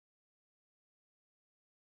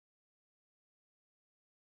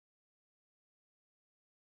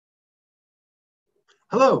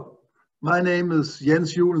Hello, my name is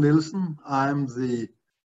Jens Juel Nielsen. I'm the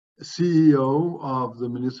CEO of the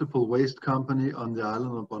municipal waste company on the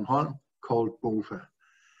island of Bornholm called BOFA.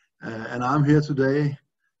 And I'm here today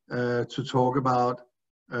to talk about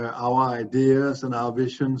our ideas and our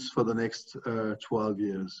visions for the next 12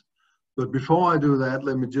 years. But before I do that,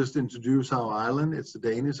 let me just introduce our island. It's a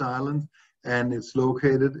Danish island, and it's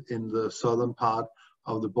located in the southern part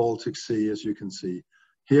of the Baltic Sea, as you can see.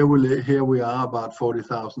 Here we are, about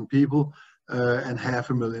 40,000 people and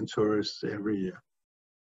 500,000 tourists every year.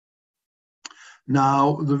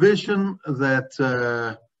 Now, the vision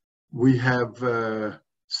that we have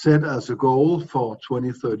set as a goal for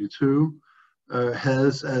 2032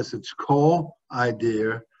 has as its core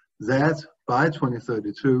idea that by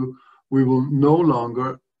 2032 we will no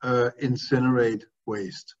longer incinerate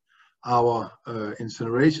waste. Our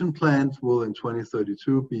incineration plant will in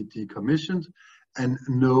 2032 be decommissioned, and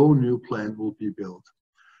no new plant will be built.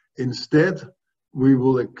 Instead, we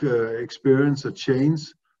will experience a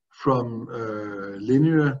change from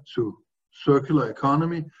linear to circular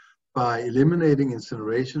economy by eliminating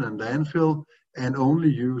incineration and landfill and only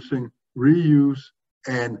using reuse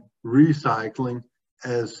and recycling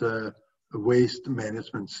as waste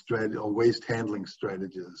management strategy or waste handling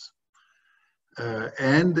strategies.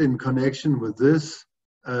 And in connection with this,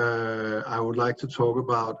 I would like to talk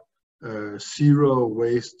about Zero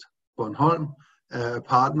Waste Bornholm, a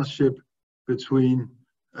partnership between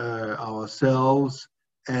ourselves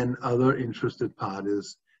and other interested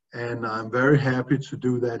parties. And I'm very happy to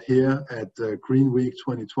do that here at Green Week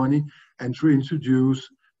 2020 and to introduce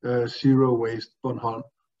Zero Waste Bornholm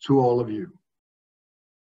to all of you.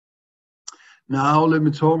 Now let me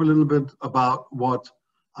talk a little bit about what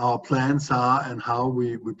our plans are and how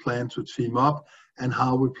we plan to team up and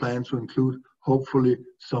how we plan to include hopefully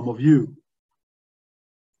some of you.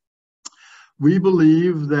 We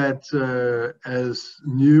believe that as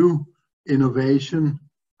new innovation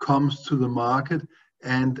comes to the market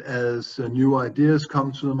and as new ideas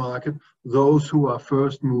come to the market, those who are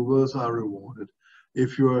first movers are rewarded.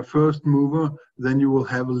 If you're a first mover, then you will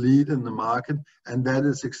have a lead in the market, and that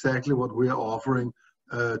is exactly what we are offering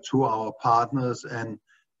to our partners and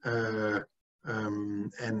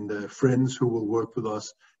friends who will work with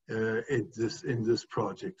us in this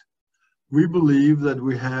project. We believe that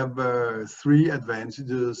we have three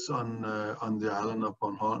advantages on the island of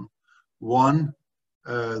Bornholm. One,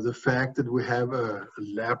 the fact that we have a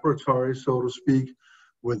laboratory, so to speak,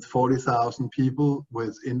 with 40,000 people,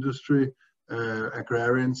 with industry,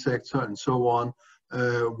 agrarian sector, and so on.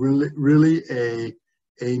 Really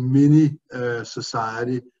a mini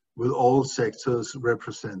society with all sectors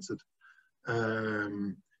represented,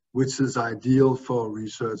 which is ideal for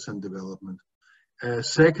research and development.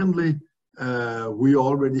 Secondly, we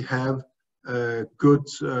already have good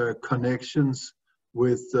connections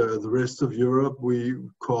with the rest of Europe. We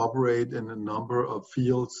cooperate in a number of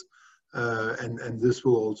fields, and this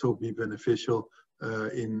will also be beneficial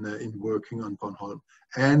in working on Bornholm.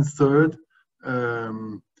 And third,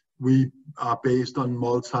 we are based on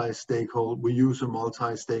we use a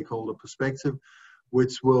multi-stakeholder perspective,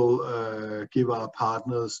 which will give our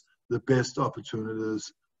partners the best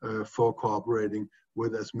opportunities for cooperating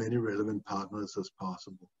with as many relevant partners as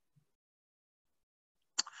possible.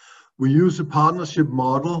 We use a partnership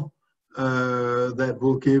model that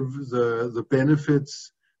will give the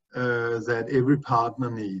benefits that every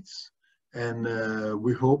partner needs. And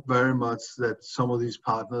we hope very much that some of these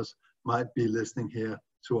partners might be listening here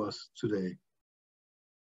to us today.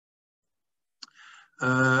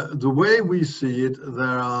 The way we see it,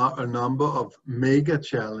 there are a number of mega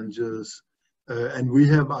challenges, and we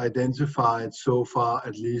have identified so far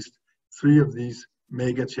at least 3 of these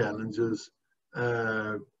mega challenges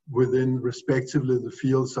within respectively the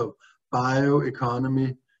fields of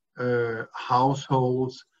bioeconomy,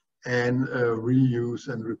 households, and reuse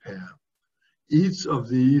and repair. Each of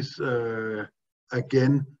these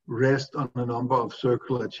again rest on a number of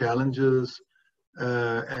circular challenges,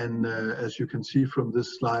 and as you can see from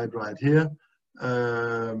this slide right here,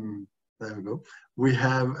 there we go. We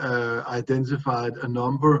have identified a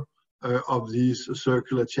number of these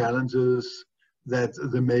circular challenges that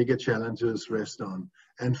the mega challenges rest on.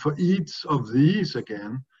 And for each of these,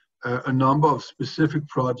 again, a number of specific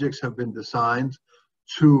projects have been designed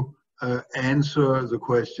to answer the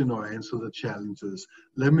question or answer the challenges.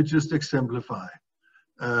 Let me just exemplify.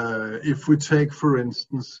 If we take, for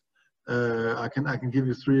instance, I can give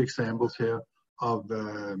you 3 examples here of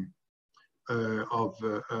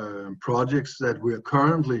projects that we are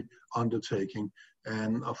currently undertaking.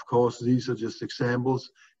 And of course, these are just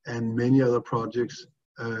examples, and many other projects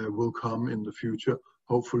will come in the future,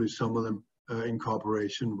 hopefully some of them in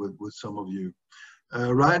cooperation with some of you.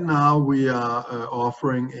 Right now we are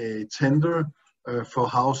offering a tender for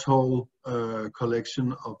household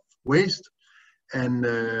collection of waste, and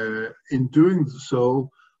in doing so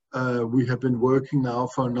we have been working now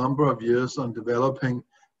for a number of years on developing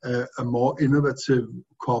a more innovative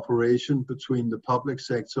cooperation between the public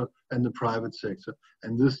sector and the private sector,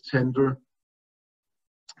 and this tender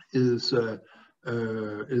is the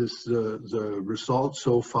result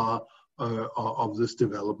so far of this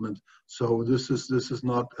development. So this is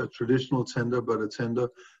not a traditional tender, but a tender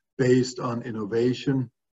based on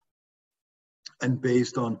innovation and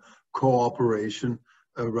based on cooperation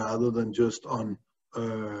rather than just on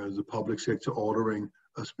the public sector ordering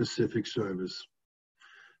a specific service.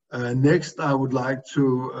 Next, I would like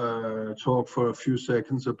to talk for a few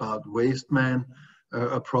seconds about Wasteman,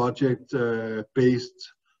 a project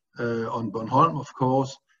based on Bornholm, of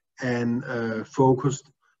course, and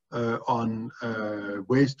focused on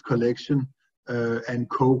waste collection and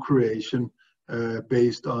co-creation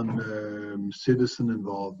based on citizen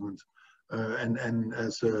involvement. And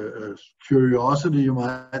as a curiosity, you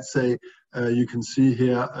might say, you can see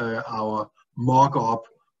here our mock-up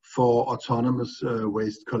for autonomous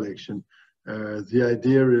waste collection. The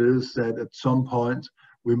idea is that at some point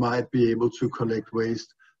we might be able to collect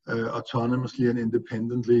waste autonomously and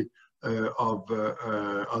independently of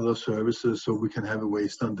other services, so we can have a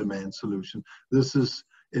waste on demand solution. This is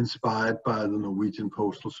inspired by the Norwegian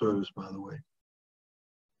Postal Service, by the way.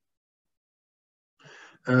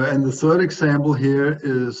 And the third example here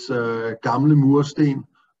is gamle mursten,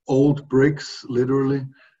 old bricks, literally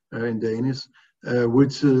in Danish,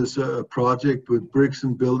 which is a project with bricks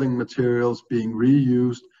and building materials being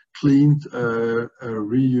reused, cleaned,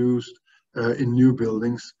 reused in new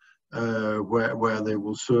buildings, where they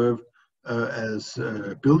will serve as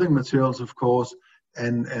building materials, of course,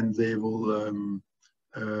 and they will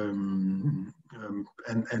and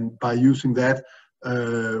by using that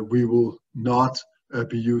we will not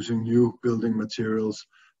be using new building materials,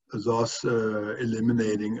 thus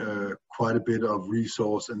eliminating quite a bit of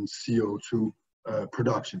resource and CO2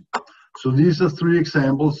 production. So these are three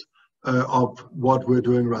examples of what we're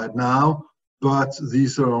doing right now, but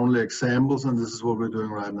these are only examples, and this is what we're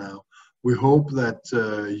doing right now. We hope that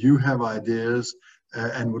you have ideas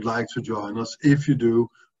and would like to join us. If you do,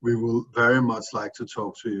 we will very much like to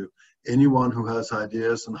talk to you. Anyone who has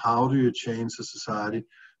ideas on how do you change the society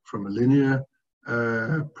from a linear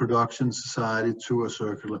production society to a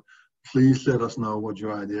circular, please let us know what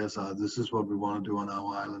your ideas are. This is what we want to do on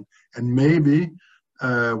our island. And maybe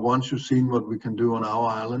once you've seen what we can do on our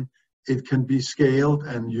island, it can be scaled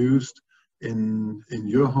and used in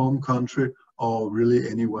your home country or really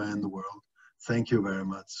anywhere in the world. Thank you very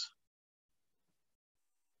much.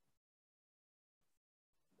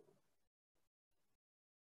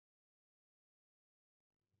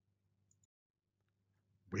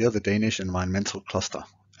 We are the Danish Environmental Cluster,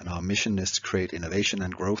 and our mission is to create innovation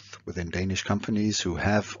and growth within Danish companies who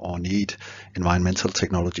have or need environmental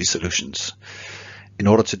technology solutions. In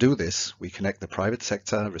order to do this, we connect the private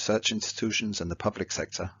sector, research institutions, and the public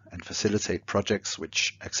sector, and facilitate projects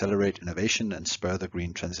which accelerate innovation and spur the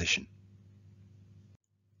green transition.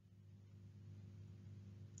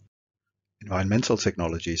 Environmental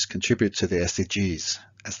technologies contribute to the SDGs,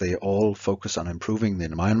 as they all focus on improving the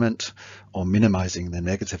environment or minimizing the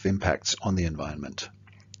negative impacts on the environment.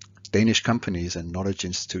 Danish companies and knowledge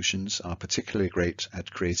institutions are particularly great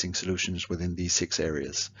at creating solutions within these 6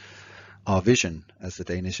 areas. Our vision as the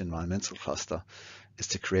Danish Environmental Cluster is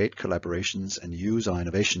to create collaborations and use our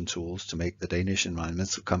innovation tools to make the Danish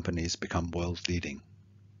environmental companies become world-leading.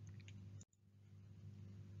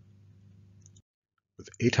 With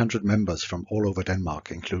 800 members from all over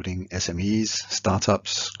Denmark, including SMEs,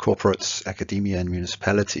 startups, corporates, academia and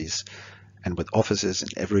municipalities, and with offices in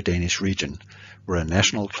every Danish region, we're a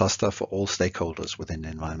national cluster for all stakeholders within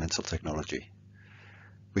environmental technology.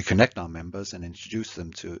 We connect our members and introduce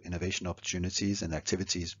them to innovation opportunities and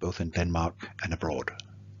activities both in Denmark and abroad.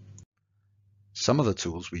 Some of the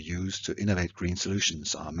tools we use to innovate green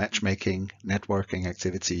solutions are matchmaking, networking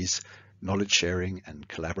activities, knowledge sharing, and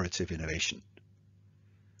collaborative innovation.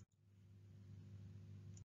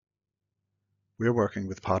 We're working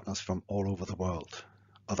with partners from all over the world,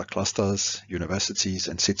 other clusters, universities,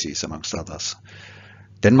 and cities, amongst others.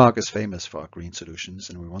 Denmark is famous for our green solutions,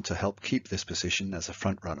 and we want to help keep this position as a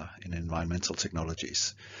frontrunner in environmental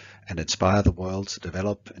technologies and inspire the world to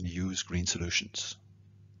develop and use green solutions.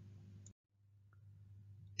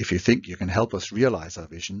 If you think you can help us realize our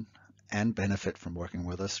vision and benefit from working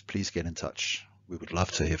with us, please get in touch. We would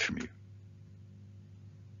love to hear from you.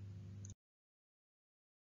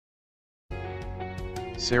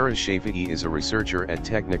 Sarah Schafei is a researcher at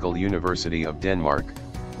Technical University of Denmark,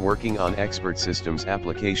 working on expert systems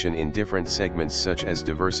application in different segments such as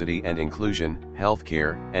diversity and inclusion,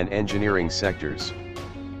 healthcare, and engineering sectors.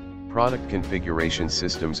 Product configuration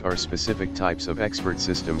systems are specific types of expert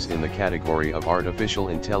systems in the category of artificial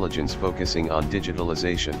intelligence focusing on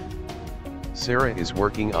digitalization. Sarah is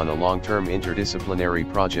working on a long-term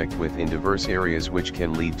interdisciplinary project within diverse areas which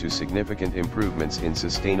can lead to significant improvements in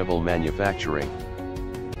sustainable manufacturing.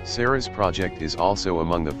 Sarah's project is also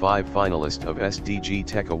among the 5 finalists of SDG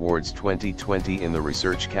Tech Awards 2020 in the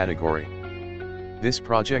research category. This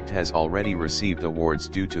project has already received awards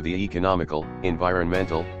due to the economical,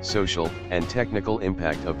 environmental, social, and technical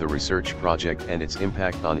impact of the research project and its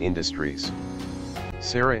impact on industries.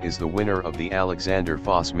 Sarah is the winner of the Alexander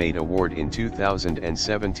Foss Made Award in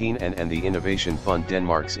 2017 and the Innovation Fund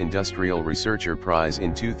Denmark's Industrial Researcher Prize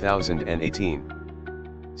in 2018.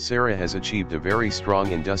 Sarah has achieved a very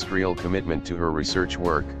strong industrial commitment to her research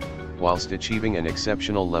work, whilst achieving an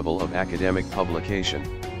exceptional level of academic publication.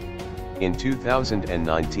 In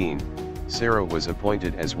 2019, Sarah was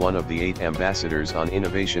appointed as one of the 8 ambassadors on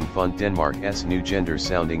Innovation Fund Denmark's new gender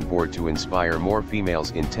sounding board to inspire more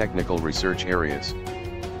females in technical research areas.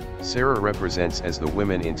 Sarah represents as the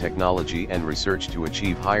women in technology and research to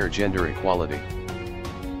achieve higher gender equality.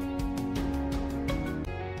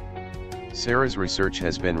 Sarah's research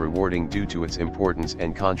has been rewarding due to its importance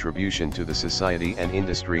and contribution to the society and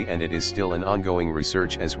industry, and it is still an ongoing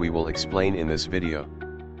research as we will explain in this video.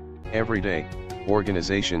 Every day,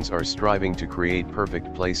 organizations are striving to create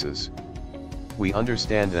perfect places. We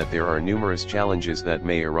understand that there are numerous challenges that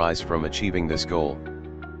may arise from achieving this goal.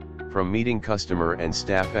 From meeting customer and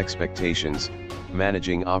staff expectations,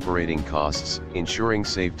 managing operating costs, ensuring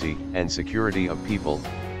safety and security of people,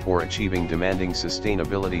 or achieving demanding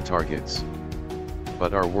sustainability targets.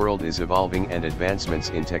 But our world is evolving and advancements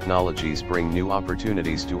in technologies bring new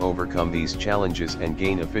opportunities to overcome these challenges and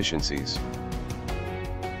gain efficiencies.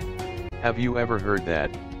 Have you ever heard that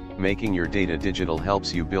making your data digital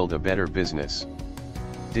helps you build a better business?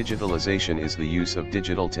 Digitalization is the use of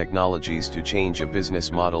digital technologies to change a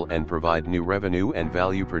business model and provide new revenue and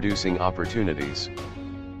value-producing opportunities.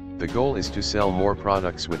 The goal is to sell more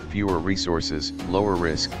products with fewer resources, lower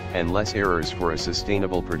risk, and less errors for a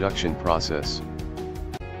sustainable production process.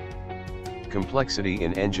 Complexity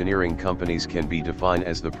in engineering companies can be defined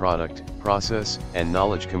as the product, process, and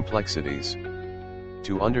knowledge complexities.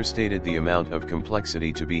 To understate the amount of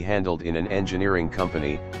complexity to be handled in an engineering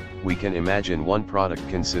company, we can imagine one product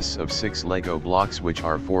consists of 6 Lego blocks which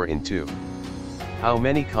are 4 in 2. How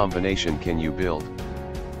many combinations can you build?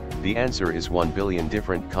 The answer is 1 billion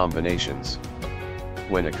different combinations.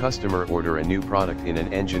 When a customer orders a new product in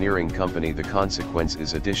an engineering company, the consequence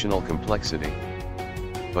is additional complexity.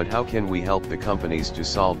 But how can we help the companies to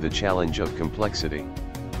solve the challenge of complexity?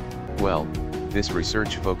 Well, this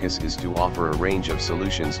research focus is to offer a range of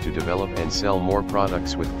solutions to develop and sell more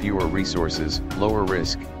products with fewer resources, lower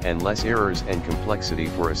risk, and less errors and complexity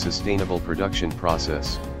for a sustainable production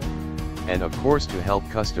process. And of course to help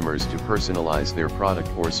customers to personalize their product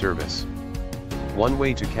or service. One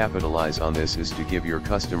way to capitalize on this is to give your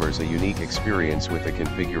customers a unique experience with a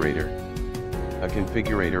configurator. A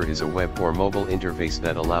configurator is a web or mobile interface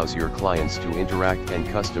that allows your clients to interact and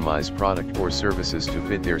customize product or services to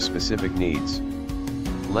fit their specific needs.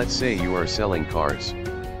 Let's say you are selling cars.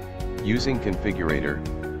 Using configurator,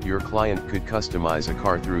 your client could customize a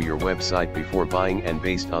car through your website before buying and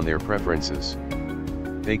based on their preferences.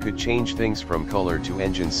 They could change things from color to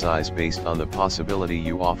engine size based on the possibility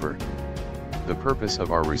you offer. The purpose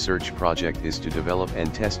of our research project is to develop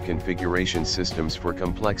and test configuration systems for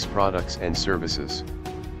complex products and services.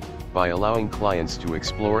 By allowing clients to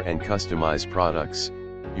explore and customize products,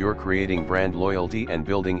 you're creating brand loyalty and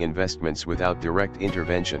building investments without direct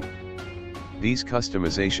intervention. These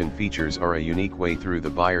customization features are a unique way through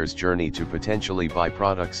the buyer's journey to potentially buy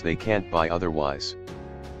products they can't buy otherwise.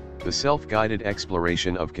 The self-guided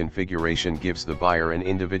exploration of configuration gives the buyer an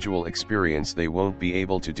individual experience they won't be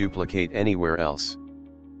able to duplicate anywhere else.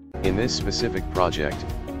 In this specific project,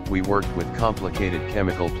 we worked with complicated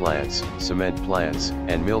chemical plants, cement plants,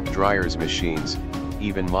 and milk dryers machines,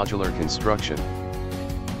 even modular construction.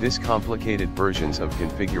 This complicated versions of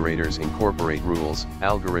configurators incorporate rules,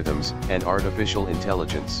 algorithms, and artificial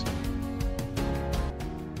intelligence.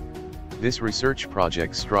 This research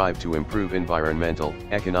project strives to improve environmental,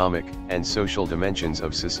 economic, and social dimensions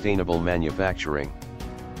of sustainable manufacturing.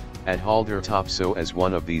 At Haldor Topsoe as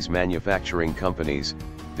one of these manufacturing companies,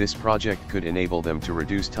 this project could enable them to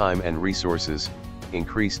reduce time and resources,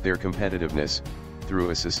 increase their competitiveness,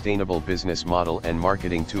 through a sustainable business model and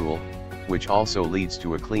marketing tool, which also leads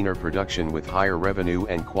to a cleaner production with higher revenue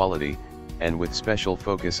and quality, and with special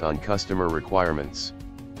focus on customer requirements.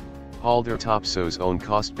 Haldor Topsoe's own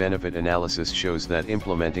cost-benefit analysis shows that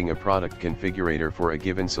implementing a product configurator for a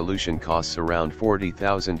given solution costs around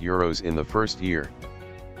 €40,000 in the first year.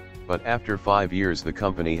 But after 5 years the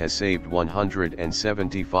company has saved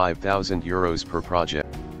 €175,000 per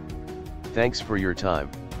project. Thanks for your time.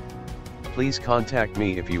 Please contact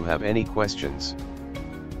me if you have any questions.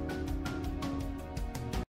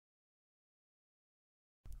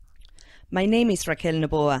 My name is Raquel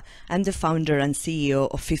Noboa. I'm the founder and CEO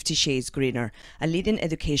of 50 Shades Greener, a leading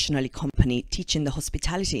educational company teaching the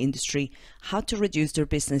hospitality industry how to reduce their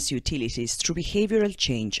business utilities through behavioral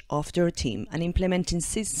change of their team and implementing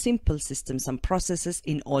simple systems and processes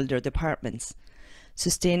in all their departments.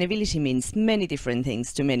 Sustainability means many different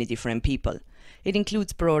things to many different people. It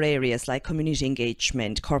includes broad areas like community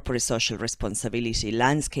engagement, corporate social responsibility,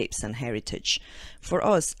 landscapes and heritage. For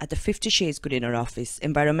us at the 50 Shades Greener office,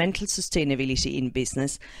 environmental sustainability in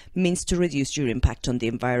business means to reduce your impact on the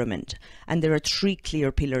environment. And there are 3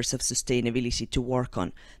 clear pillars of sustainability to work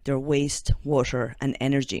on. They're waste, water and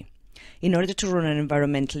energy. In order to run an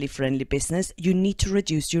environmentally friendly business, you need to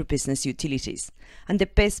reduce your business utilities. And the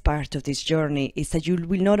best part of this journey is that you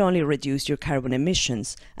will not only reduce your carbon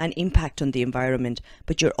emissions and impact on the environment,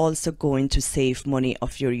 but you're also going to save money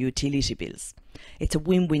off your utility bills. It's a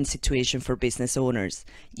win-win situation for business owners.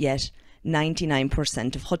 Yet,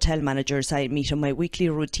 99% of hotel managers I meet on my weekly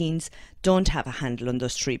routines don't have a handle on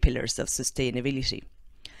those 3 pillars of sustainability.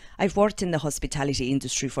 I've worked in the hospitality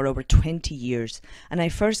industry for over 20 years, and I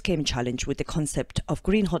first came challenged with the concept of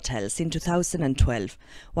green hotels in 2012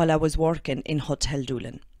 while I was working in Hotel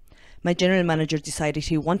Doolan. My general manager decided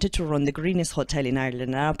he wanted to run the greenest hotel in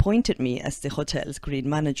Ireland and appointed me as the hotel's green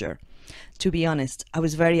manager. To be honest, I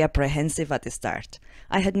was very apprehensive at the start.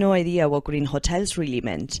 I had no idea what green hotels really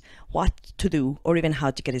meant, what to do, or even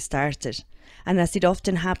how to get it started. And as it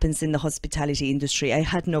often happens in the hospitality industry, I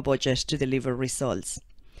had no budget to deliver results.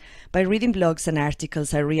 By reading blogs and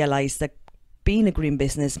articles, I realized that being a green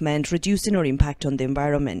business meant reducing our impact on the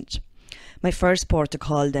environment. My first port of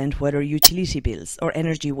call then were utility bills or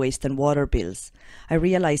energy waste and water bills. I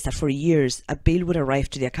realized that for years, a bill would arrive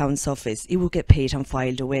to the accounts office, it would get paid and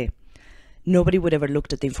filed away. Nobody would ever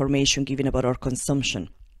look at the information given about our consumption.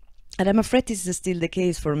 And I'm afraid this is still the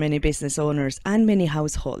case for many business owners and many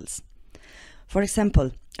households. For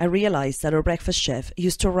example, I realized that our breakfast chef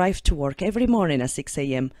used to arrive to work every morning at 6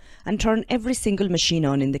 a.m. and turn every single machine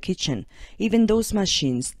on in the kitchen, even those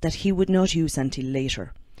machines that he would not use until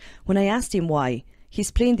later. When I asked him why, he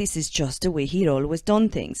explained this is just the way he'd always done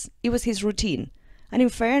things. It was his routine. And in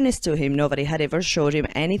fairness to him, nobody had ever showed him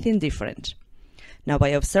anything different. Now, by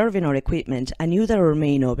observing our equipment, I knew that our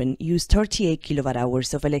main oven used 38 kilowatt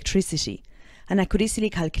hours of electricity. And I could easily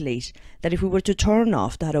calculate that if we were to turn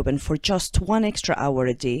off that oven for just 1 extra hour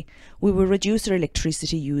a day, we would reduce our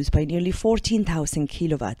electricity use by nearly 14,000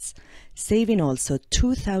 kilowatts, saving also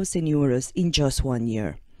 €2,000 in just 1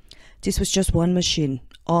 year. This was just one machine,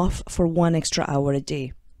 off for 1 extra hour a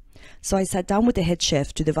day. So I sat down with the head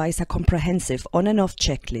chef to devise a comprehensive on and off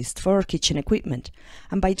checklist for our kitchen equipment.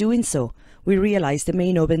 And by doing so, we realized the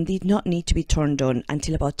main oven did not need to be turned on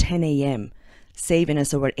until about 10 a.m., saving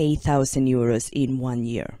us over €8,000 in 1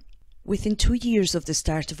 year. Within 2 years of the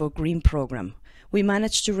start of our green program, we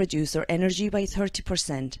managed to reduce our energy by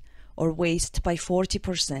 30%, our waste by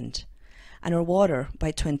 40%, and our water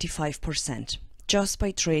by 25%, just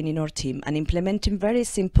by training our team and implementing very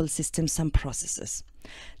simple systems and processes.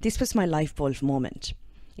 This was my light bulb moment.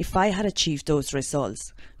 If I had achieved those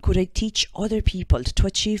results, could I teach other people to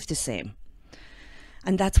achieve the same?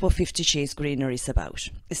 And that's what 50 Shades Greener is about.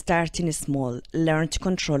 Starting small, learn to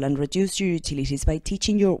control and reduce your utilities by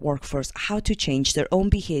teaching your workforce how to change their own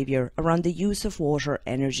behaviour around the use of water,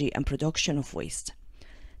 energy and production of waste.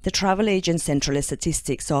 The Travel Agent Central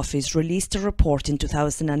Statistics Office released a report in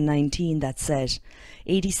 2019 that said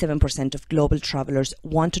 87% of global travellers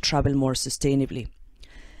want to travel more sustainably.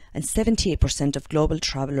 And 78% of global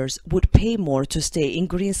travellers would pay more to stay in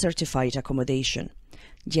green certified accommodation.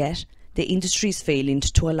 Yet, the industry is failing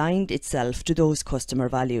to align itself to those customer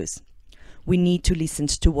values. We need to listen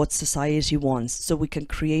to what society wants so we can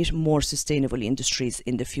create more sustainable industries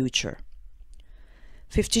in the future.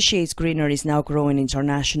 50 Shades Greener is now growing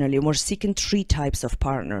internationally, and we're seeking 3 types of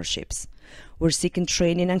partnerships. We're seeking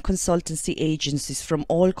training and consultancy agencies from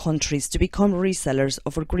all countries to become resellers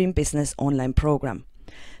of our Green Business online program.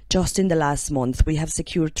 Just in the last month, we have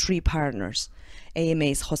secured 3 partners: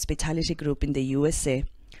 AMA's Hospitality Group in the USA,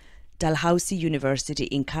 Dalhousie University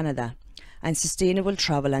in Canada, and Sustainable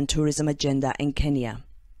Travel and Tourism Agenda in Kenya.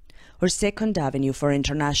 Our second avenue for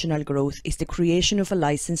international growth is the creation of a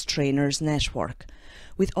licensed trainers network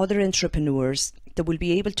with other entrepreneurs that will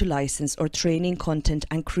be able to license or training content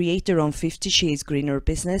and create their own 50 Shades Greener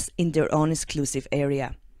business in their own exclusive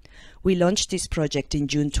area. We launched this project in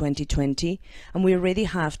June 2020 and we already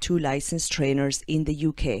have 2 licensed trainers in the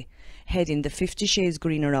UK, heading the 50 Shades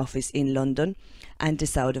Greener office in London and the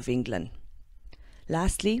south of England.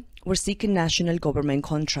 Lastly, we're seeking national government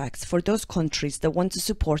contracts for those countries that want to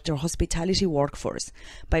support their hospitality workforce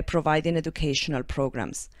by providing educational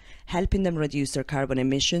programs, helping them reduce their carbon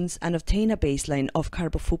emissions and obtain a baseline of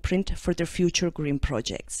carbon footprint for their future green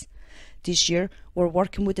projects. This year, we're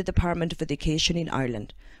working with the Department of Education in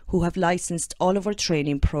Ireland, who have licensed all of our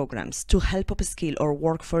training programs to help upskill our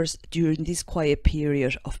workforce during this quiet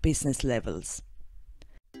period of business levels.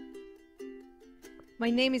 My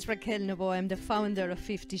name is Raquel Novoa. I'm the founder of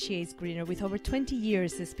 50 Shades Greener with over 20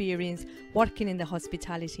 years experience working in the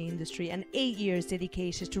hospitality industry and 8 years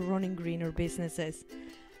dedicated to running greener businesses.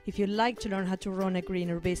 If you'd like to learn how to run a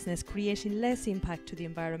greener business, creating less impact to the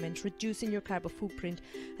environment, reducing your carbon footprint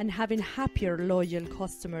and having happier, loyal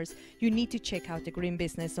customers, you need to check out the Green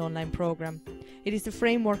Business Online program. It is the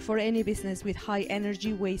framework for any business with high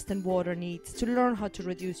energy, waste and water needs to learn how to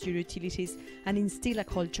reduce your utilities and instill a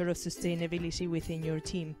culture of sustainability within your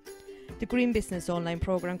team. The Green Business Online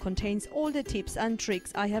program contains all the tips and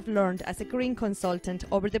tricks I have learned as a green consultant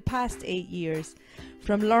over the past 8 years.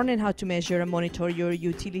 From learning how to measure and monitor your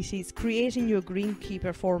utilities, creating your green key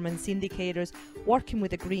performance indicators, working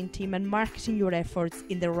with a green team and marketing your efforts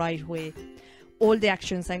in the right way. All the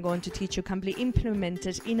actions I'm going to teach you can be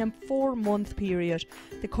implemented in a 4-month period.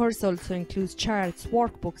 The course also includes charts,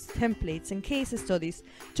 workbooks, templates and case studies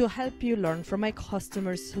to help you learn from my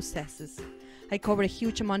customers' successes. I cover a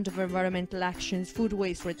huge amount of environmental actions, food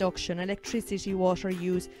waste reduction, electricity, water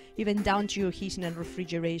use, even down to your heating and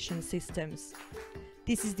refrigeration systems.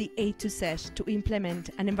 This is the A to Z to implement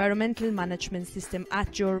an environmental management system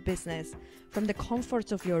at your business, from the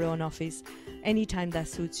comfort of your own office, anytime that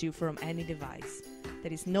suits you from any device.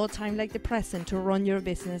 There is no time like the present to run your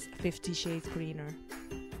business 50 Shades Greener.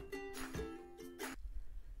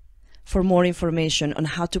 For more information on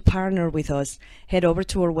how to partner with us, head over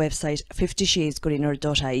to our website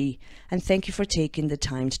 50shadesgreener.ie, and thank you for taking the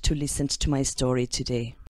time to listen to my story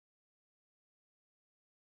today.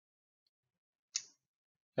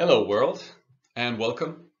 Hello world, and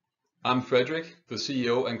welcome. I'm Frederick, the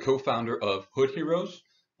CEO and co-founder of Hood Heroes,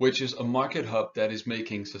 which is a market hub that is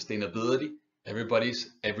making sustainability everybody's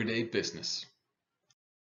everyday business.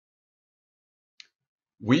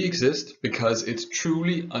 We exist because it's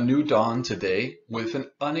truly a new dawn today with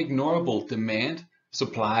an unignorable demand,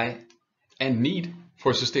 supply, and need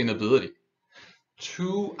for sustainability.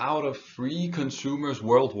 2 out of 3 consumers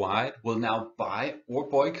worldwide will now buy or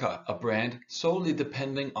boycott a brand solely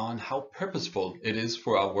depending on how purposeful it is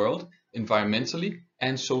for our world, environmentally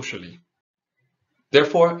and socially.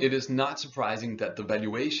 Therefore, it is not surprising that the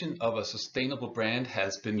valuation of a sustainable brand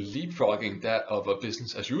has been leapfrogging that of a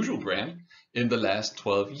business as usual brand in the last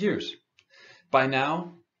 12 years. By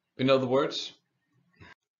now, in other words,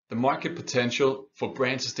 the market potential for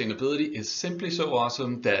brand sustainability is simply so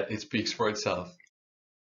awesome that it speaks for itself.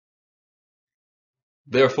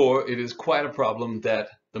 Therefore, it is quite a problem that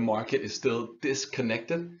the market is still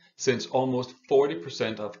disconnected, since almost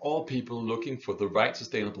 40% of all people looking for the right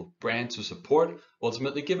sustainable brand to support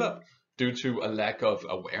ultimately give up due to a lack of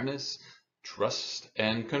awareness, trust,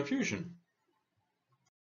 and confusion.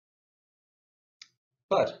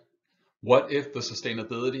 But what if the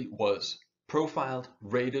sustainability was profiled,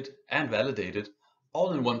 rated, and validated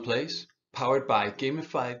all in one place, powered by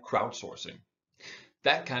gamified crowdsourcing?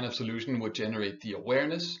 That kind of solution would generate the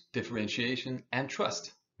awareness, differentiation, and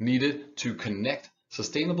trust needed to connect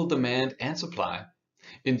sustainable demand and supply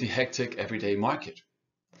in the hectic everyday market.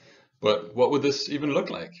 But what would this even look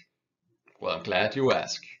like? Well, I'm glad you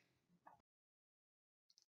ask.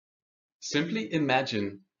 Simply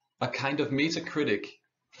imagine a kind of Metacritic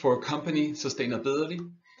for company sustainability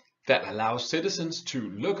that allows citizens to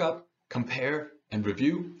look up, compare, and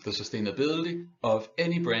review the sustainability of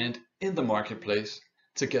any brand in the marketplace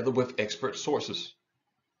together with expert sources.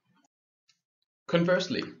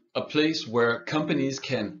 Conversely, a place where companies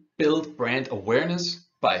can build brand awareness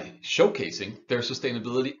by showcasing their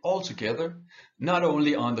sustainability altogether, not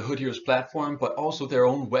only on the Hood Heroes platform, but also their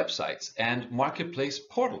own websites and marketplace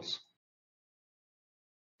portals.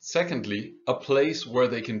 Secondly, a place where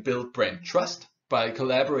they can build brand trust by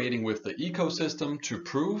collaborating with the ecosystem to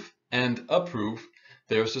prove and approve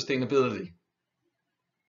their sustainability.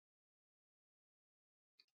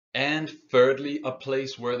 And thirdly, a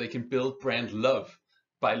place where they can build brand love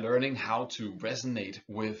by learning how to resonate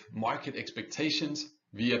with market expectations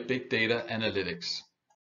via big data analytics.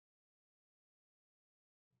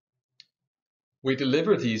 We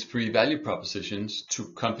deliver these free value propositions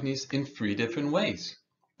to companies in 3 different ways,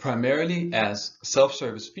 primarily as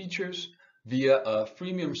self-service features via a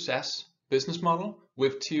freemium SaaS business model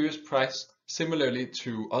with tiers priced similarly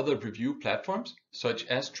to other review platforms such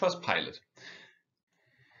as Trustpilot.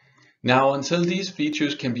 Now, until these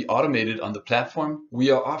features can be automated on the platform, we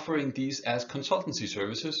are offering these as consultancy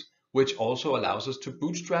services, which also allows us to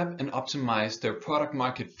bootstrap and optimize their product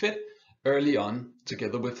market fit early on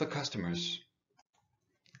together with the customers.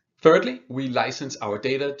 Thirdly, we license our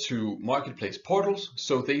data to marketplace portals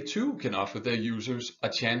so they too can offer their users a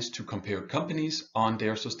chance to compare companies on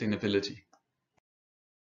their sustainability.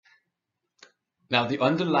 Now, the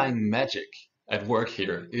underlying magic at work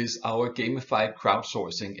here is our gamified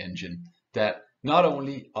crowdsourcing engine that not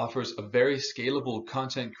only offers a very scalable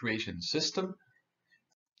content creation system,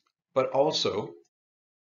 but also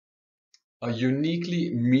a uniquely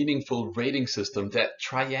meaningful rating system that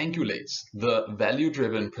triangulates the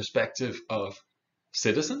value-driven perspective of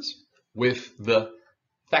citizens with the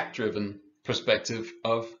fact-driven perspective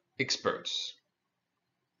of experts.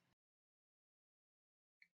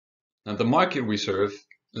 Now, the market we serve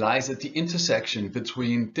lies at the intersection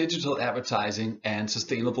between digital advertising and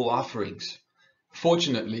sustainable offerings.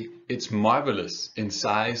 Fortunately, it's marvelous in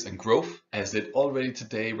size and growth, as it already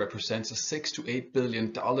today represents a $6 to $8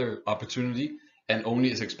 billion opportunity and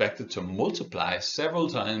only is expected to multiply several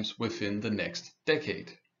times within the next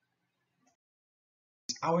decade.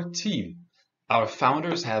 Our team, our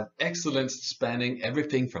founders have excellence spanning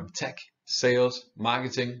everything from tech, sales,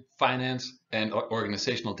 marketing, finance, and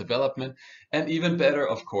organizational development, and even better,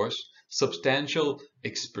 of course, substantial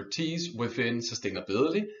expertise within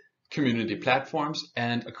sustainability, community platforms,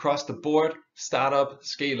 and across the board, startup,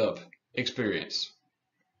 scale-up experience.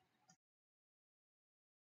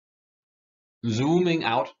 Zooming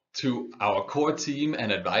out to our core team and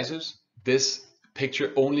advisors, this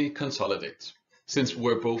picture only consolidates, since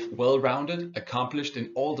we're both well-rounded, accomplished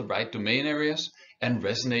in all the right domain areas, and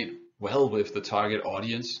resonate well with the target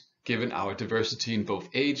audience, given our diversity in both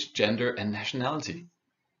age, gender, and nationality.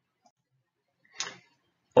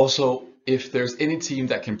 Also, if there's any team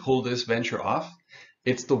that can pull this venture off,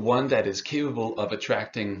 it's the one that is capable of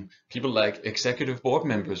attracting people like executive board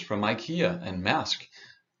members from IKEA and Maersk,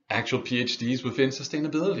 actual PhDs within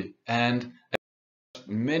sustainability, and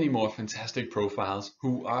many more fantastic profiles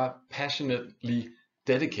who are passionately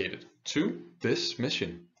dedicated to this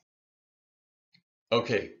mission.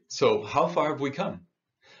 Okay, so how far have we come?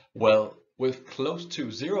 Well, with close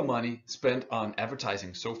to zero money spent on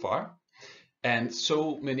advertising so far, and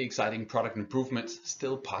so many exciting product improvements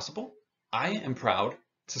still possible, I am proud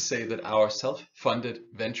to say that our self-funded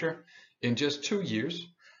venture in just 2 years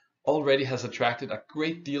already has attracted a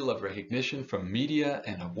great deal of recognition from media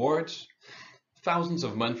and awards, thousands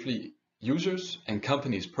of monthly users and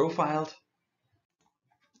companies profiled,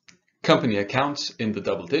 company accounts in the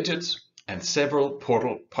double digits, and several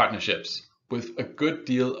portal partnerships with a good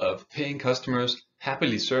deal of paying customers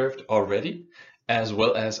happily served already, as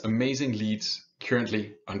well as amazing leads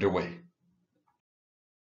currently underway.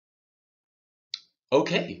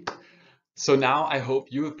 Okay, so now I hope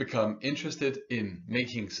you have become interested in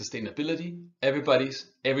making sustainability everybody's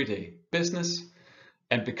everyday business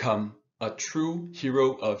and become a true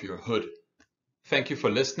hero of your hood. Thank you for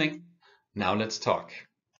listening. Now let's talk.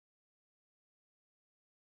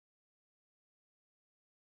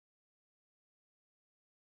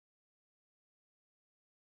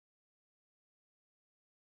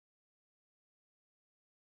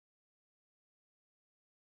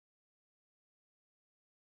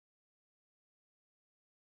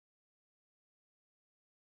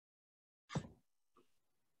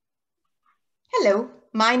 Hello,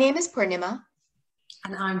 my name is Purnima.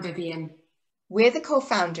 And I'm Vivian. We're the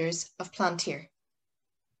co-founders of Plantier.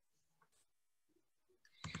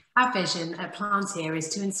 Our vision at Plantier is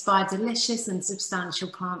to inspire delicious and substantial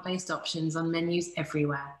plant-based options on menus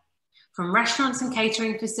everywhere, from restaurants and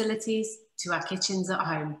catering facilities to our kitchens at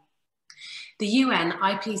home. The UN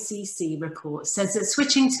IPCC report says that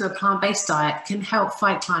switching to a plant-based diet can help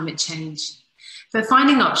fight climate change, but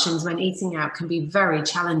finding options when eating out can be very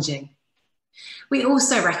challenging. We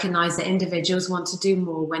also recognise that individuals want to do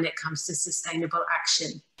more when it comes to sustainable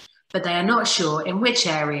action, but they are not sure in which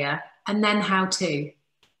area and then how to.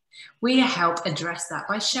 We help address that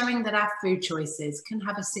by showing that our food choices can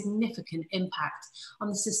have a significant impact on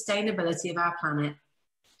the sustainability of our planet.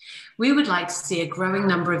 We would like to see a growing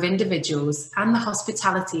number of individuals and the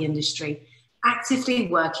hospitality industry actively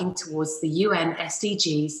working towards the UN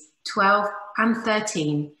SDGs 12 and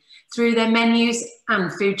 13 through their menus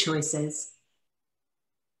and food choices.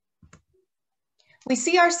 We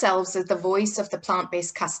see ourselves as the voice of the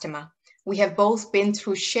plant-based customer. We have both been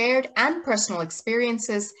through shared and personal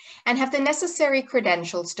experiences and have the necessary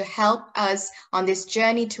credentials to help us on this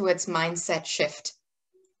journey towards mindset shift.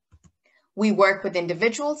 We work with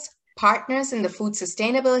individuals, partners in the food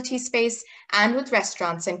sustainability space, and with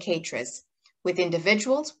restaurants and caterers. With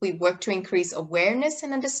individuals, we work to increase awareness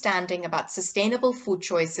and understanding about sustainable food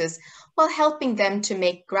choices while helping them to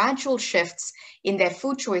make gradual shifts in their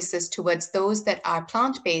food choices towards those that are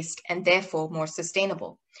plant-based and therefore more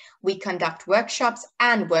sustainable. We conduct workshops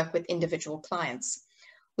and work with individual clients.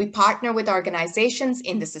 We partner with organizations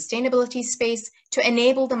in the sustainability space to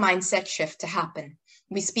enable the mindset shift to happen.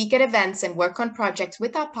 We speak at events and work on projects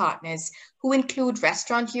with our partners who include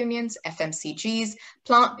restaurant unions, FMCGs,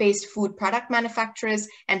 plant-based food product manufacturers,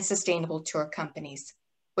 and sustainable tour companies.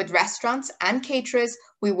 With restaurants and caterers,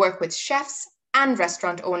 we work with chefs and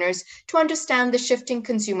restaurant owners to understand the shifting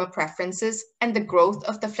consumer preferences and the growth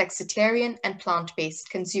of the flexitarian and plant-based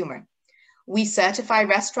consumer. We certify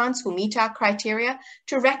restaurants who meet our criteria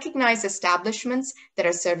to recognize establishments that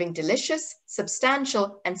are serving delicious,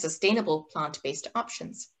 substantial, and sustainable plant-based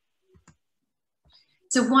options.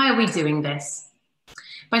 So why are we doing this?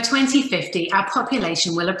 By 2050, our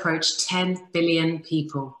population will approach 10 billion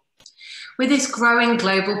people. With this growing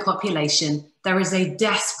global population, there is a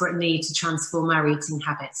desperate need to transform our eating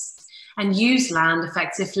habits and use land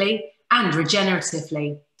effectively and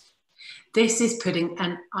regeneratively. This is putting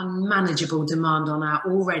an unmanageable demand on our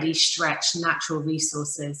already stretched natural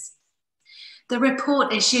resources. The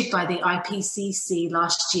report issued by the IPCC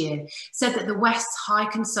last year said that the West's high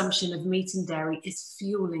consumption of meat and dairy is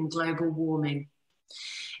fueling global warming.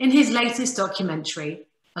 In his latest documentary,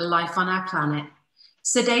 A Life on Our Planet,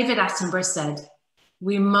 Sir David Attenborough said,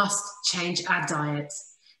 "We must change our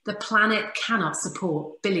diets. The planet cannot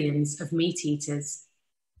support billions of meat eaters."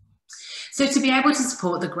 So to be able to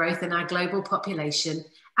support the growth in our global population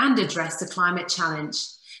and address the climate challenge,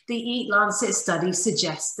 the Eat Lancet study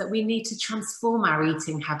suggests that we need to transform our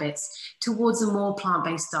eating habits towards a more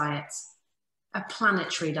plant-based diet, a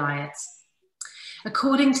planetary diet.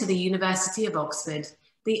 According to the University of Oxford,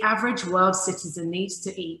 the average world citizen needs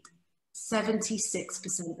to eat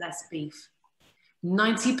 76% less beef,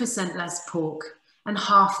 90% less pork, and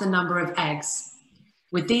half the number of eggs,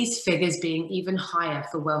 with these figures being even higher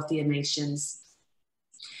for wealthier nations.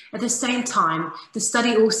 At the same time, the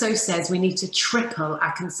study also says we need to triple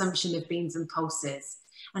our consumption of beans and pulses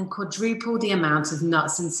and quadruple the amount of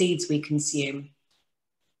nuts and seeds we consume.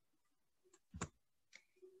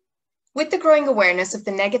 With the growing awareness of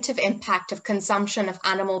the negative impact of consumption of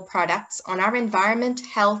animal products on our environment,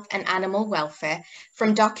 health, and animal welfare,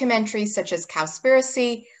 from documentaries such as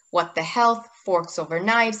Cowspiracy, What the Health, Forks Over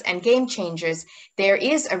Knives, and Game Changers, there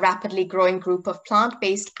is a rapidly growing group of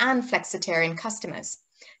plant-based and flexitarian customers.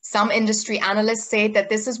 Some industry analysts say that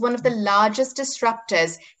this is one of the largest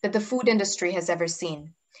disruptors that the food industry has ever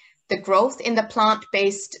seen. The growth in the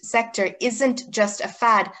plant-based sector isn't just a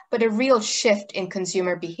fad, but a real shift in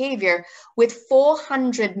consumer behavior, with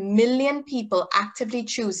 400 million people actively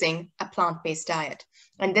choosing a plant-based diet.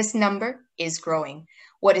 And this number is growing.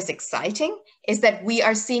 What is exciting is that we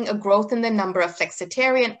are seeing a growth in the number of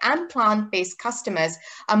flexitarian and plant-based customers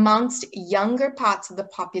amongst younger parts of the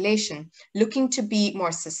population, looking to be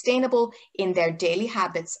more sustainable in their daily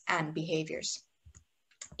habits and behaviors.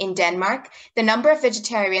 In Denmark, the number of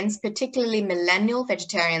vegetarians, particularly millennial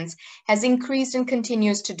vegetarians, has increased and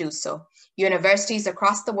continues to do so. Universities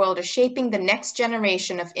across the world are shaping the next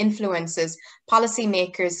generation of influencers,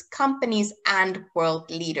 policymakers, companies, and world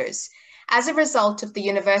leaders. As a result of the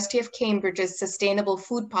University of Cambridge's sustainable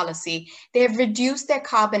food policy, they have reduced their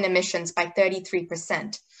carbon emissions by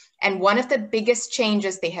 33%. And one of the biggest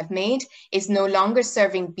changes they have made is no longer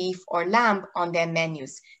serving beef or lamb on their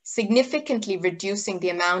menus, significantly reducing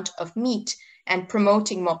the amount of meat and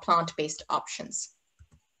promoting more plant-based options.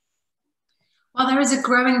 While there is a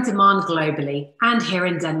growing demand globally and here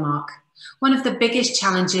in Denmark, one of the biggest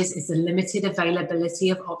challenges is the limited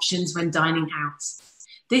availability of options when dining out.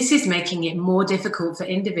 This is making it more difficult for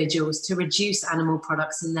individuals to reduce animal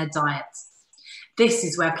products in their diet. This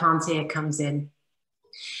is where Plantier comes in.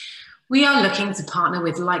 We are looking to partner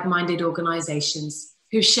with like-minded organisations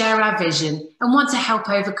who share our vision and want to help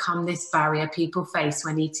overcome this barrier people face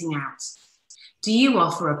when eating out. Do you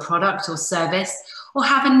offer a product or service or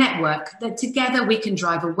have a network that together we can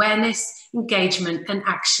drive awareness, engagement and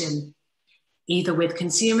action, either with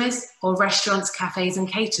consumers or restaurants, cafes and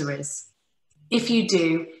caterers? If you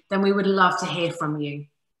do, then we would love to hear from you.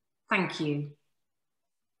 Thank you.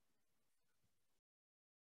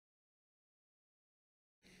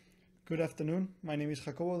 Good afternoon, my name is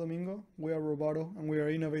Jacobo Domingo, we are Roboto and we are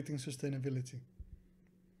innovating sustainability.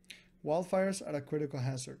 Wildfires are a critical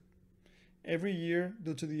hazard. Every year,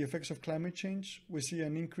 due to the effects of climate change, we see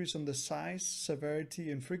an increase on the size, severity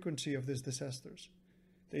and frequency of these disasters.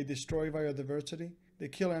 They destroy biodiversity, they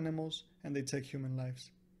kill animals and they take human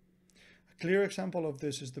lives. A clear example of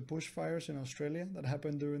this is the bushfires in Australia that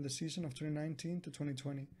happened during the season of 2019 to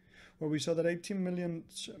 2020, where we saw that 18 million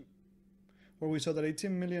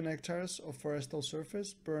hectares of forestal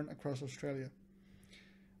surface burned across Australia.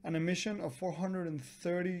 An emission of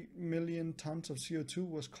 430 million tons of CO2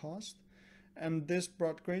 was caused, and this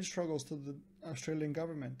brought great struggles to the Australian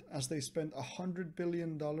government as they spent $100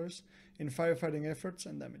 billion in firefighting efforts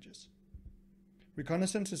and damages.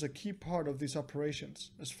 Reconnaissance is a key part of these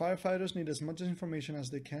operations, as firefighters need as much information as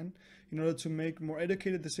they can in order to make more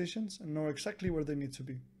educated decisions and know exactly where they need to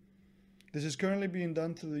be. This is currently being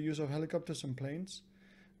done through the use of helicopters and planes,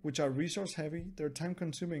 which are resource heavy, they're time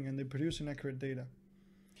consuming and they produce inaccurate data.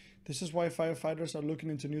 This is why firefighters are looking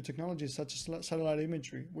into new technologies such as satellite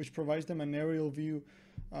imagery, which provides them an aerial view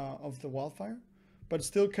of the wildfire, but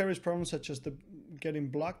still carries problems such as getting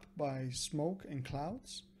blocked by smoke and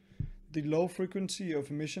clouds, the low frequency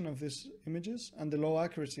of emission of these images, and the low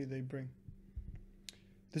accuracy they bring.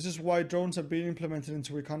 This is why drones are being implemented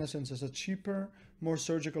into reconnaissance as a cheaper, more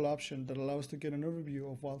surgical option that allows to get an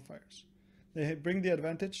overview of wildfires. They bring the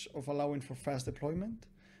advantage of allowing for fast deployment,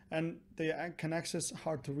 and they can access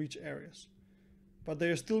hard to reach areas. But they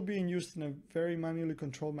are still being used in a very manually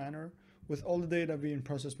controlled manner, with all the data being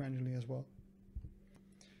processed manually as well.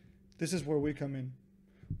 This is where we come in.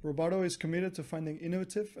 Roboto is committed to finding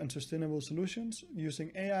innovative and sustainable solutions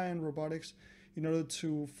using AI and robotics in order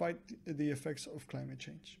to fight the effects of climate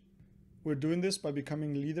change. We're doing this by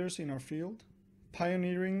becoming leaders in our field,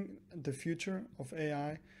 pioneering the future of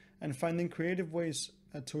AI, and finding creative ways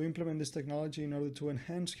to implement this technology in order to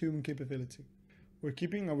enhance human capability. We're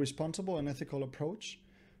keeping a responsible and ethical approach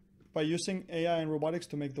by using AI and robotics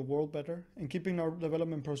to make the world better and keeping our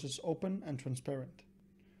development process open and transparent.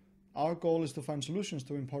 Our goal is to find solutions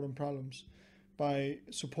to important problems by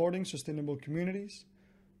supporting sustainable communities,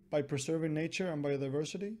 by preserving nature and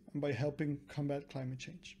biodiversity, and by helping combat climate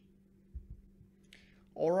change.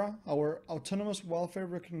 Aura, our autonomous wildfire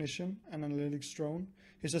recognition and analytics drone,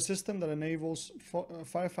 is a system that enables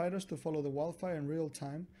firefighters to follow the wildfire in real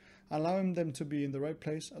time, allowing them to be in the right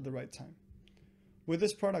place at the right time. With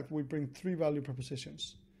this product, we bring three value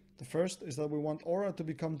propositions. The first is that we want Aura to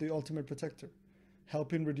become the ultimate protector,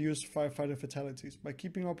 helping reduce firefighter fatalities by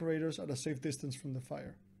keeping operators at a safe distance from the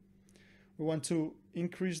fire. We want to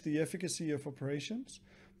increase the efficacy of operations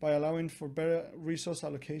by allowing for better resource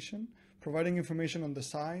allocation, providing information on the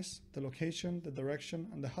size, the location, the direction,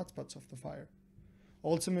 and the hotspots of the fire.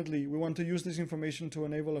 Ultimately, we want to use this information to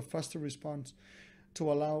enable a faster response, to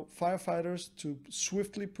allow firefighters to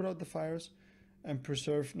swiftly put out the fires and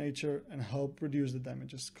preserve nature and help reduce the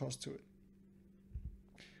damages caused to it.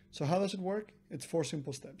 So how does it work? It's 4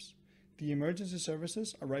 simple steps. The emergency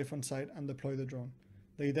services arrive on site and deploy the drone.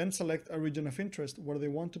 They then select a region of interest where they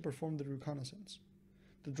want to perform the reconnaissance.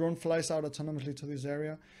 The drone flies out autonomously to this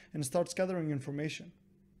area and starts gathering information.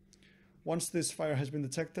 Once this fire has been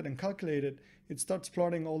detected and calculated, it starts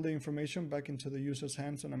plotting all the information back into the user's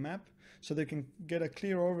hands on a map so they can get a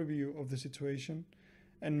clear overview of the situation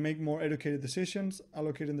and make more educated decisions,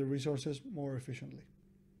 allocating the resources more efficiently.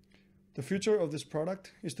 The future of this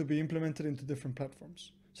product is to be implemented into different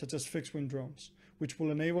platforms, such as fixed-wing drones, which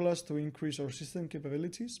will enable us to increase our system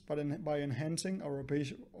capabilities by enhancing our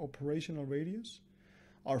operational radius,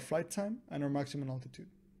 our flight time, and our maximum altitude.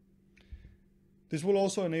 This will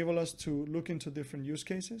also enable us to look into different use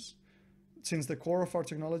cases. Since the core of our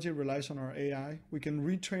technology relies on our AI, we can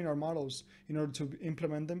retrain our models in order to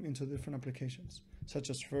implement them into different applications, such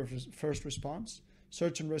as first response,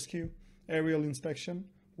 search and rescue, aerial inspection,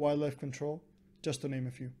 wildlife control, just to name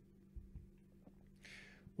a few.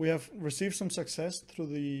 We have received some success through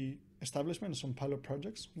the establishment of some pilot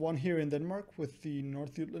projects, one here in Denmark with the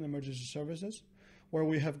North Jutland Emergency Services, where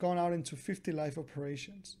we have gone out into 50 live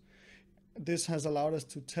operations. This has allowed us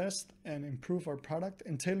to test and improve our product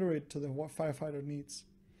and tailor it to the firefighter needs.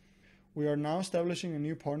 We are now establishing a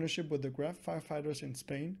new partnership with the GRAF firefighters in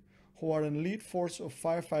Spain, who are an elite force of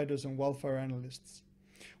firefighters and wildfire analysts.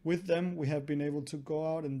 With them, we have been able to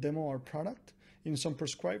go out and demo our product in some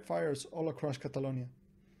prescribed fires all across Catalonia.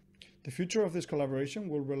 The future of this collaboration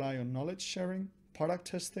will rely on knowledge sharing, product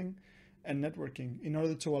testing, and networking in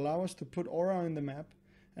order to allow us to put Aura on the map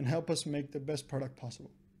and help us make the best product possible.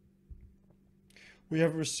 We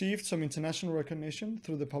have received some international recognition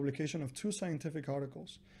through the publication of 2 scientific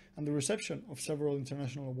articles and the reception of several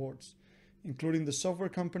international awards, including the Software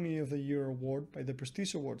Company of the Year award by the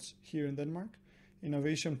Prestige Awards here in Denmark,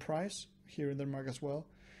 Innovation Prize here in Denmark as well,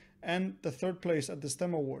 and the 3rd place at the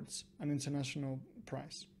STEM Awards, an international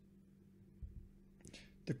prize.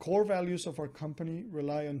 The core values of our company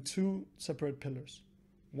rely on 2 separate pillars.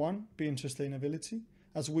 One being sustainability,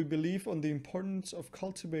 as we believe on the importance of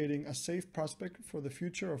cultivating a safe prospect for the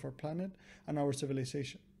future of our planet and our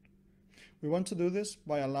civilization. We want to do this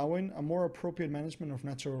by allowing a more appropriate management of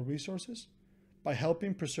natural resources, by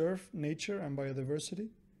helping preserve nature and biodiversity,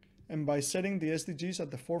 and by setting the SDGs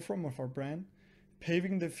at the forefront of our brand,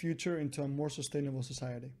 paving the future into a more sustainable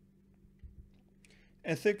society.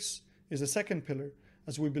 Ethics is the second pillar,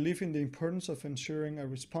 as we believe in the importance of ensuring a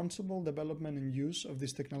responsible development and use of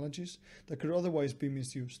these technologies that could otherwise be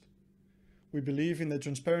misused. We believe in the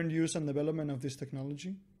transparent use and development of this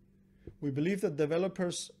technology. We believe that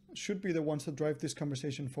developers should be the ones to drive this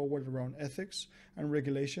conversation forward around ethics and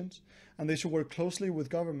regulations, and they should work closely with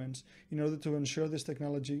governments in order to ensure this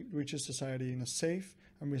technology reaches society in a safe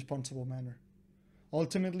and responsible manner.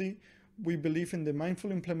 Ultimately, we believe in the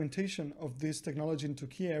mindful implementation of this technology into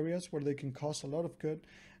key areas where they can cause a lot of good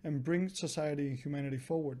and bring society and humanity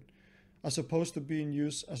forward, as opposed to being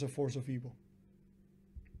used as a force of evil.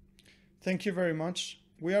 Thank you very much.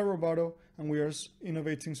 We are Roboto, and we are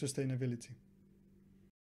innovating sustainability.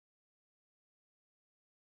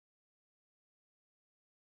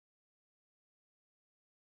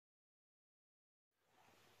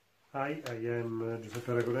 Hi, I am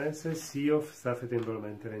Giuseppe Paralenz, CEO of Safety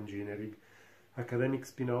Environmental Engineering, academic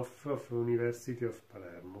spin-off of University of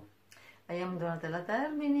Palermo. I am Donatella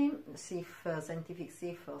Termini, Scientific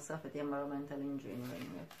CIF of Safety Environmental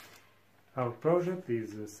Engineering. Our project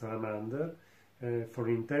is Salamander for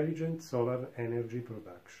intelligent solar energy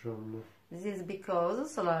production. This is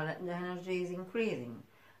because solar energy is increasing.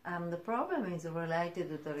 The problem is related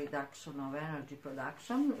to the reduction of energy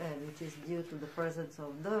production, which is due to the presence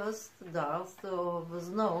of dust, of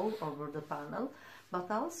snow over the panel, but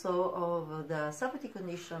also of the safety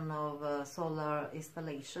condition of solar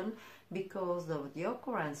installation because of the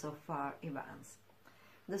occurrence of fire events.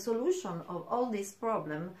 The solution of all these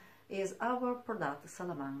problems is our product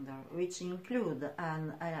Salamander, which includes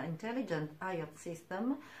an intelligent IoT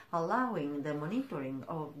system allowing the monitoring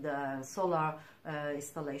of the solar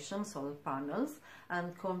installation, solar panels,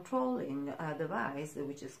 and controlling a device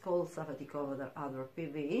which is called Safety Cover Other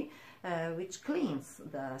PV, which cleans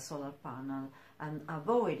the solar panel and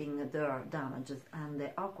avoiding their damages and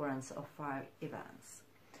the occurrence of fire events.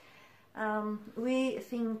 We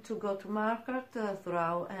think to go to market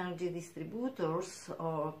through energy distributors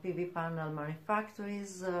or PV panel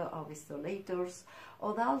manufacturers or installators,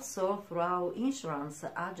 or also through insurance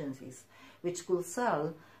agencies, which could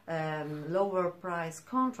sell lower price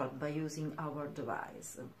contract by using our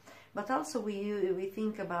device. But also we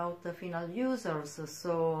think about the final users,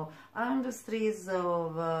 so industries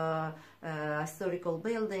of historical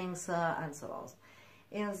buildings and so on.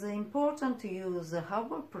 It's important to use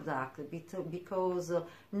our product because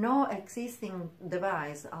no existing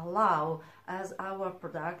device allows as our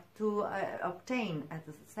product to obtain at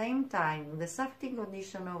the same time the safety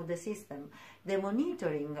condition of the system, the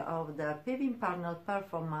monitoring of the PV panel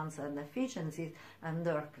performance and efficiency, and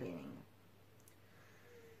their cleaning.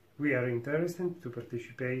 We are interested to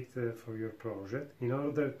participate for your project in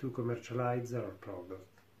order to commercialize our product.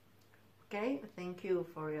 Okay, thank you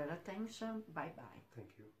for your attention. Bye-bye. Thank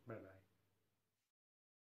you. Bye-bye.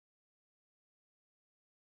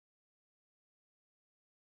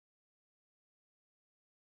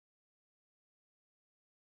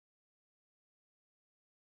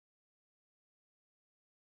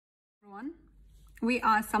 Everyone, we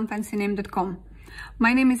are somefanciname.com.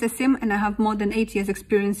 My name is Asim and I have more than 8 years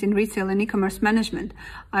experience in retail and e-commerce management.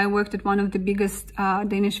 I worked at one of the biggest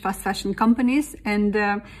Danish fast fashion companies, and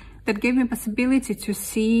that gave me a possibility to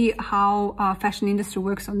see how fashion industry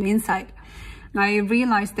works on the inside. I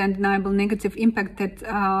realized the undeniable negative impact that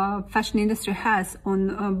fashion industry has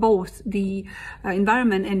on both the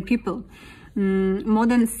environment and people. More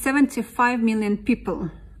than 75 million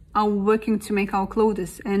people are working to make our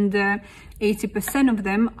clothes, and 80% of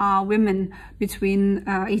them are women between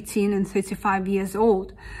 18 and 35 years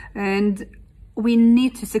old. And we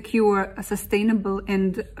need to secure a sustainable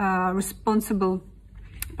and responsible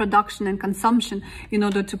production and consumption in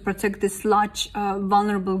order to protect this large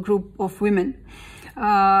vulnerable group of women.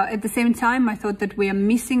 At the same time, I thought that we are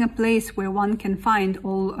missing a place where one can find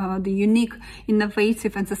all the unique,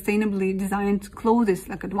 innovative and sustainably designed clothes,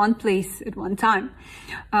 like at one place at one time.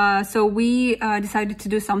 So we decided to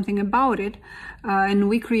do something about it, and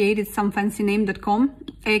we created SomeFancyName.com,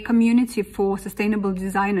 a community for sustainable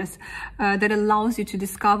designers that allows you to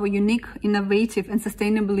discover unique, innovative and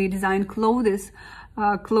sustainably designed clothes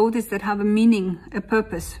that have a meaning, a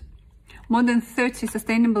purpose. More than 30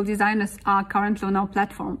 sustainable designers are currently on our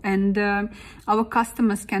platform, and our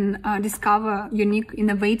customers can discover unique,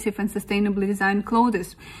 innovative and sustainably designed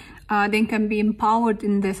clothes. They can be empowered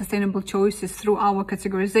in their sustainable choices through our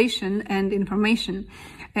categorization and information,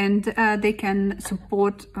 and they can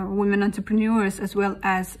support women entrepreneurs as well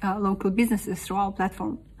as local businesses through our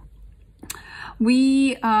platform.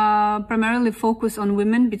 We primarily focus on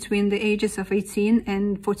women between the ages of 18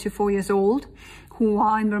 and 44 years old who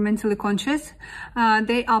are environmentally conscious.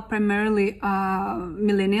 They are primarily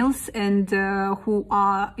millennials and who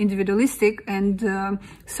are individualistic and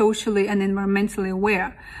socially and environmentally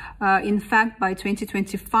aware. In fact, by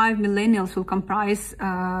 2025, millennials will comprise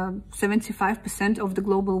 75% of the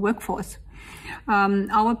global workforce.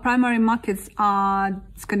 Our primary markets are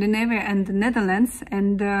Scandinavia and the Netherlands,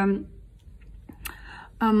 and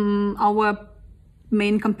our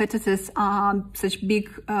main competitors are such big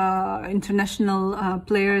international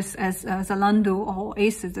players as Zalando or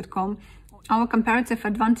Aces.com. Our comparative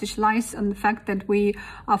advantage lies on the fact that we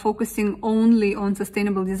are focusing only on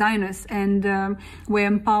sustainable designers, and we're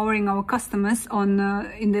empowering our customers on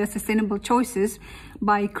in their sustainable choices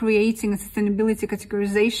by creating a sustainability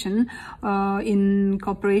categorization in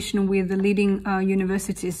cooperation with the leading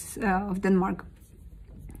universities of Denmark.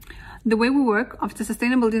 The way we work, after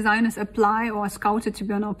sustainable designers apply or are scouted to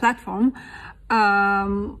be on our platform,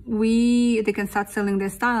 they can start selling their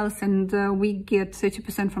styles, and we get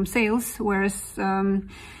 30% from sales, whereas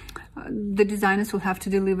the designers will have to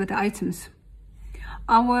deliver the items.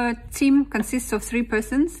 Our team consists of 3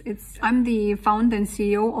 persons. I'm the founder and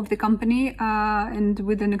CEO of the company, and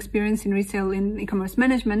with an experience in retail in e-commerce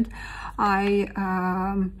management. I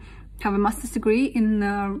have a master's degree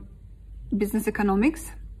in business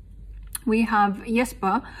economics. We have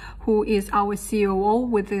Jesper, who is our COO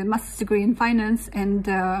with a master's degree in finance and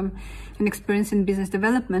an experience in business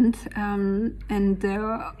development.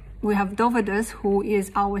 We have Dovadas, who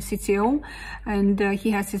is our CTO, and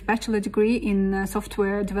he has his bachelor degree in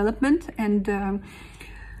software development and an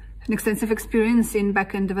extensive experience in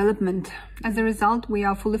back-end development. As a result, we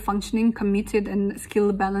are a fully functioning, committed and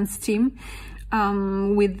skill-balanced team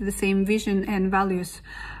with the same vision and values.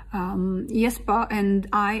 Jesper and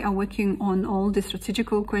I are working on all the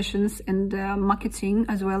strategical questions and marketing,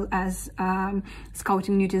 as well as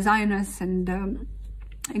scouting new designers and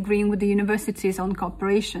agreeing with the universities on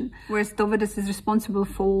cooperation, whereas Dovadas is responsible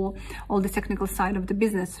for all the technical side of the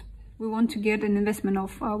business. We want to get an investment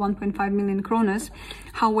of 1.5 million kroners.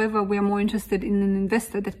 However, we are more interested in an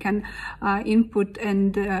investor that can input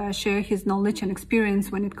and share his knowledge and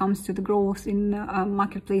experience when it comes to the growth in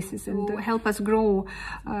marketplaces, and help us grow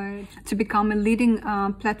to become a leading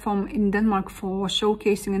platform in Denmark for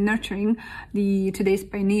showcasing and nurturing today's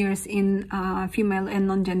pioneers in female and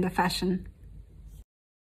non-gender fashion.